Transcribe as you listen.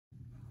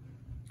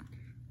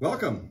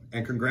Welcome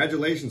and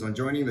congratulations on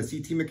joining the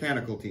CT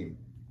Mechanical team.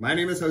 My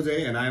name is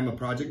Jose and I am a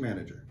project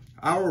manager.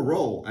 Our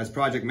role as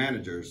project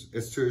managers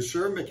is to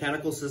ensure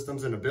mechanical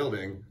systems in a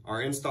building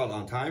are installed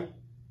on time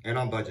and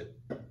on budget.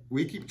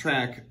 We keep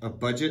track of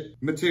budget,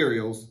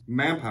 materials,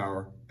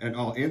 manpower, and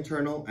all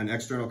internal and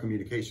external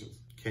communications.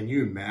 Can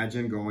you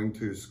imagine going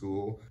to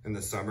school in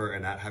the summer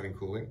and not having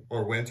cooling?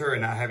 Or winter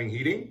and not having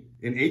heating?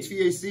 In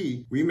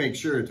HVAC, we make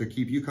sure to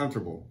keep you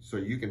comfortable so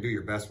you can do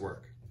your best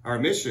work. Our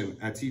mission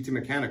at CT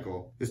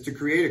Mechanical is to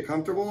create a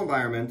comfortable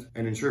environment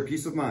and ensure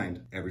peace of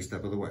mind every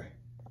step of the way.